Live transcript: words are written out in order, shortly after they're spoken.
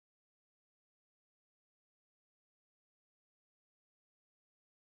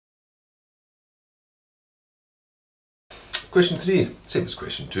Question 3, same as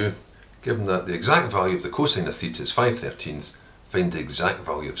question 2. Given that the exact value of the cosine of theta is 5/13, find the exact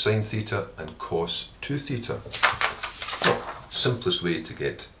value of sine theta and cos 2 theta. Well, simplest way to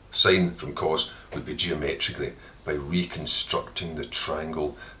get sine from cos would be geometrically, by reconstructing the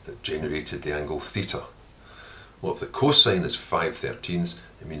triangle that generated the angle theta. Well, if the cosine is 5/13,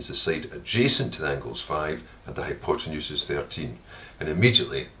 it means the side adjacent to the angle is 5 and the hypotenuse is 13. And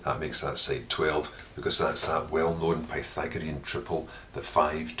immediately that makes that side 12, because that's that well-known Pythagorean triple, the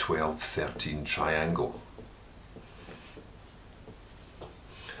 5, 12, 13 triangle.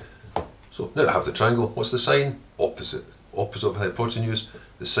 So now I have the triangle. What's the sine? Opposite. Opposite of the hypotenuse.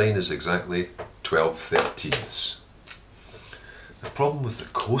 The sine is exactly 12/13. The problem with the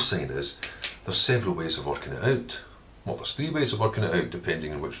cosine is there's several ways of working it out. Well, there's 3 ways of working it out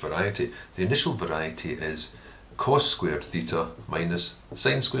depending on which variety. The initial variety is cos squared theta minus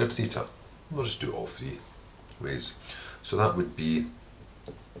sine squared theta. We'll just do all 3 ways. So that would be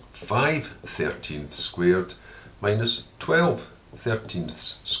 5/13 squared minus 12/13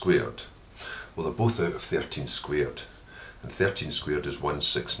 squared. Well, they're both out of 13 squared. And 13 squared is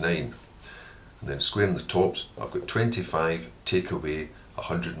 169. And then squaring the tops, I've got 25 take away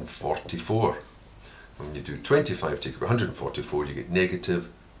 144. And when you do 25 take away 144, you get negative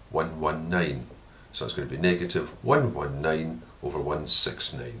 119. So it's going to be negative 119 over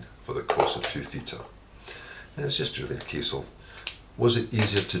 169 for the cos of 2 theta. And it's just really a case of, was it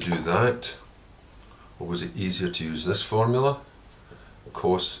easier to do that, or was it easier to use this formula?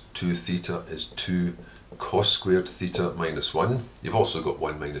 Cos 2 theta is 2 cos squared theta minus 1. You've also got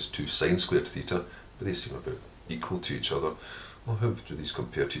 1 minus 2 sine squared theta, but they seem about equal to each other. Well, how do these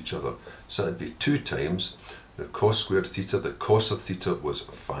compare to each other? So that'd be 2 times the cos squared theta. The cos of theta was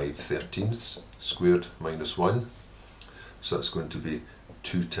 5/13 squared minus 1. So that's going to be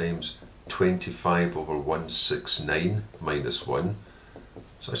 2 times 25 over 169 minus 1.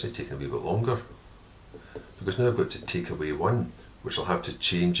 So actually taking a wee bit longer, because now I've got to take away 1, which I'll have to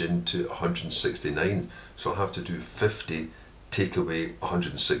change into 169. So I'll have to do 50 take away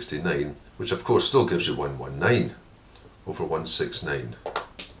 169, which of course still gives you 119 over 169.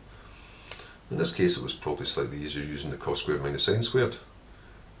 In this case it was probably slightly easier using the cos squared minus sine squared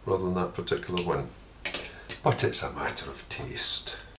rather than that particular one. But it's a matter of taste.